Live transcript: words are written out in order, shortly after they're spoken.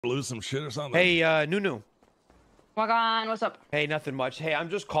Lose some shit or something? Hey, Nunu. Wagon, what's up? Hey, nothing much. Hey,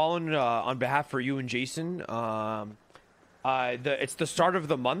 I'm just calling on behalf for you and Jason. It's the start of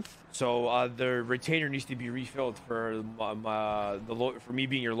the month, so the retainer needs to be refilled for for me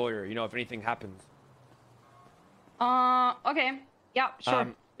being your lawyer. You know, if anything happens. Okay. Yeah, sure.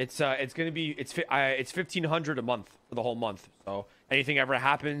 It's gonna be it's 1,500 a month for the whole month. So anything ever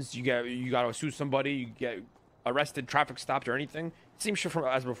happens, you gotta sue somebody, you get arrested, traffic stopped, or anything. Same shit from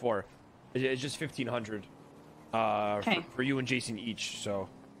as before. It's just 1,500 for you and Jason each. So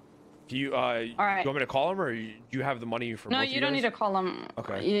do you all right. you want me to call him, or do you have the money for? No, both you of don't guys? need to call him.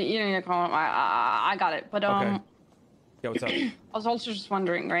 Okay. You don't need to call him. I got it. But Okay. Yeah, what's up? I was also just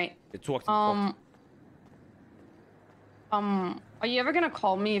wondering, right? Talk. Are you ever gonna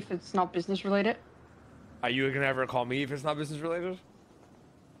call me if it's not business related? Are you gonna ever call me if it's not business related?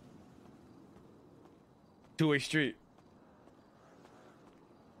 Two-way street.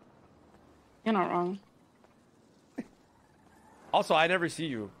 You're not wrong. Also, I never see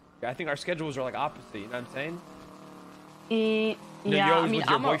you. I think our schedules are like opposite. You know what I'm saying? Yeah, You're I always mean, with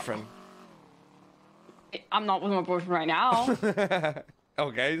your boyfriend. I'm not with my boyfriend right now.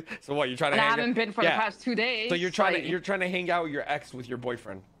 Okay, so what? You're trying to? And I haven't been for the past 2 days. So you're trying to hang out with your ex with your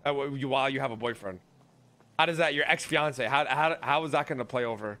boyfriend while you have a boyfriend. How does that? Your ex fiance? How is that going to play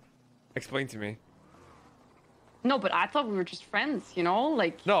over? Explain to me. No, but I thought we were just friends. You know,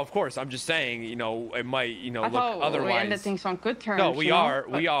 like. No, of course. I'm just saying. You know, it might. You know, I look thought otherwise. we ended things on good terms. No, we you are.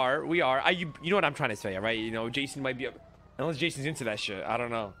 know? We are. You know what I'm trying to say, right? You know, Jason might be. Unless Jason's into that shit, I don't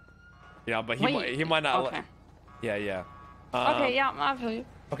know. Yeah, but he might not. Okay. Yeah. Okay. Yeah, I feel you.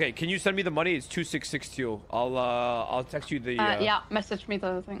 Okay, can you send me the money? It's 2662. I'll text you the. Yeah, message me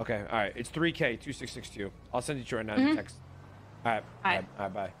the thing. Okay, all right. It's 3K 2662. I'll send it to you right now in text. All right. All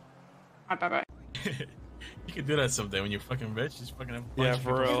right. Bye. All right, bye. You can do that someday when you're fucking rich. Just fucking have a bunch Yeah, of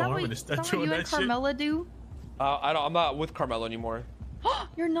for people real. over Is and that what start doing you and that shit. Carmela do? I'm not with Carmelo anymore.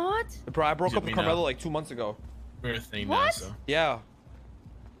 You're not? Bro, I broke He's up with with me Carmelo now. like 2 months ago. We're a thing What? now, so. Yeah,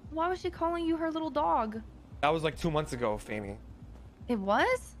 Why was she calling you her little dog? that was like 2 months ago, Fanny. It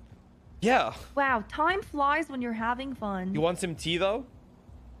was? Yeah. Wow, time flies when you're having fun. You want some tea though?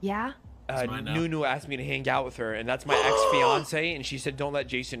 Yeah? It's mine now. Nunu asked me to hang out with her, and that's my ex-fiance, and she said don't let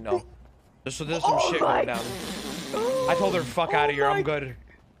Jason know. So there's some shit going down. I told her fuck out of here. I'm good.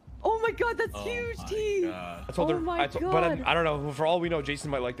 Oh my god, that's Oh huge my tea! God. I told her. Oh my But God. I don't know. For all we know, Jason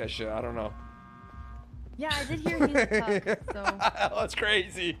might like that shit. I don't know. Yeah, I did hear he's tough, so... That's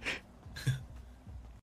crazy.